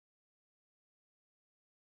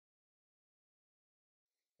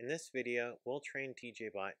In this video, we'll train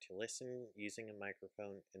TJBot to listen using a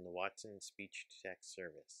microphone in the Watson speech-to-text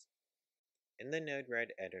service. In the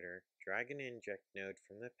Node-RED editor, drag an inject node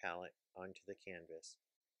from the palette onto the canvas.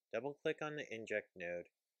 Double-click on the inject node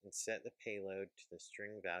and set the payload to the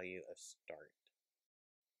string value of start.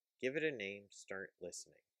 Give it a name, Start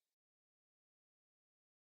Listening.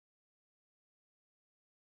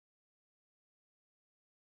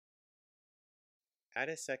 Add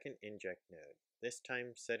a second inject node, this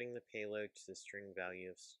time setting the payload to the string value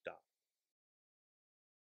of stop.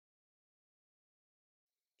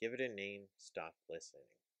 Give it a name, Stop Listening.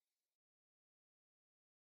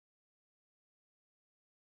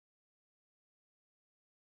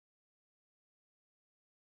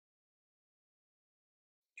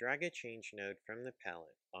 Drag a change node from the palette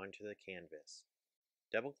onto the canvas.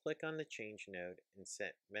 Double-click on the change node and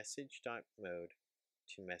set message.mode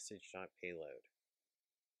to message.payload.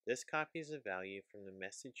 This copies a value from the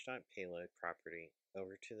message.payload property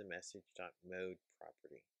over to the message.mode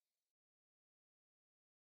property.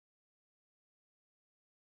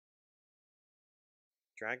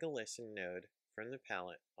 Drag a listen node from the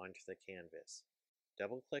palette onto the canvas.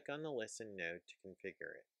 Double-click on the listen node to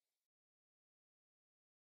configure it.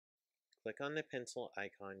 Click on the pencil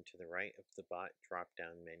icon to the right of the bot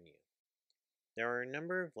drop-down menu. There are a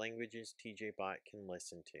number of languages TJBot can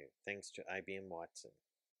listen to, thanks to IBM Watson.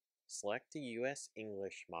 Select the US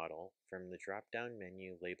English model from the drop-down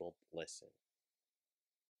menu labeled Listen.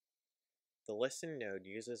 The Listen node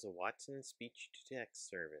uses a Watson speech-to-text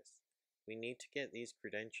service. We need to get these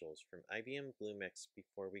credentials from IBM Bluemix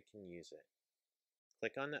before we can use it.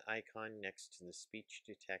 Click on the icon next to the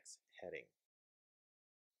speech-to-text heading.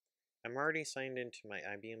 I'm already signed into my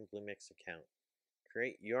IBM Bluemix account.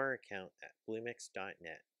 Create your account at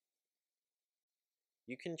bluemix.net.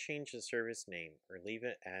 You can change the service name or leave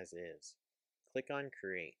it as is. Click on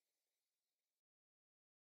Create.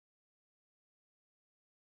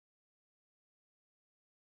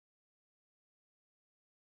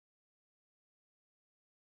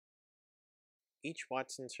 Each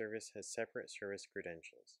Watson service has separate service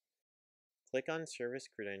credentials. Click on Service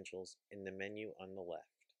Credentials in the menu on the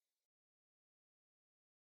left.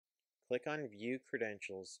 Click on View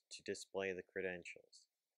Credentials to display the credentials.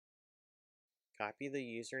 Copy the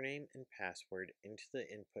username and password into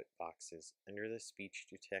the input boxes under the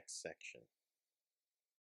speech-to-text section.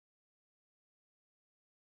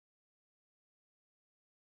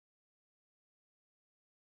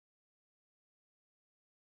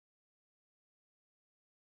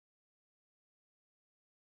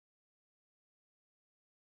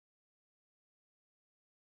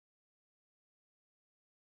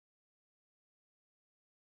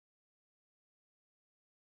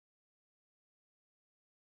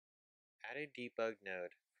 Add a debug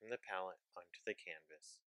node from the palette onto the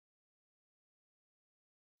canvas.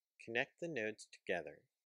 Connect the nodes together.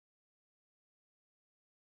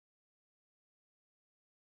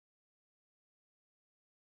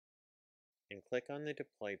 And click on the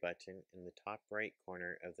Deploy button in the top right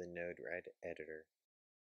corner of the Node-RED editor.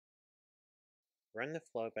 Run the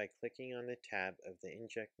flow by clicking on the tab of the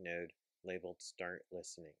inject node labeled Start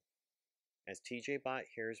Listening. As TJBot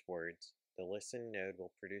hears words, the Listen node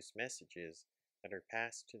will produce messages that are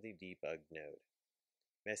passed to the Debug node.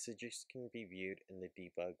 Messages can be viewed in the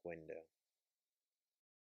debug window.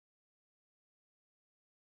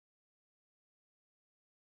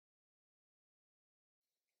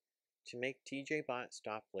 To make TJBot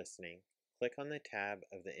stop listening, click on the tab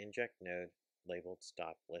of the inject node labeled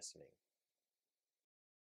Stop Listening.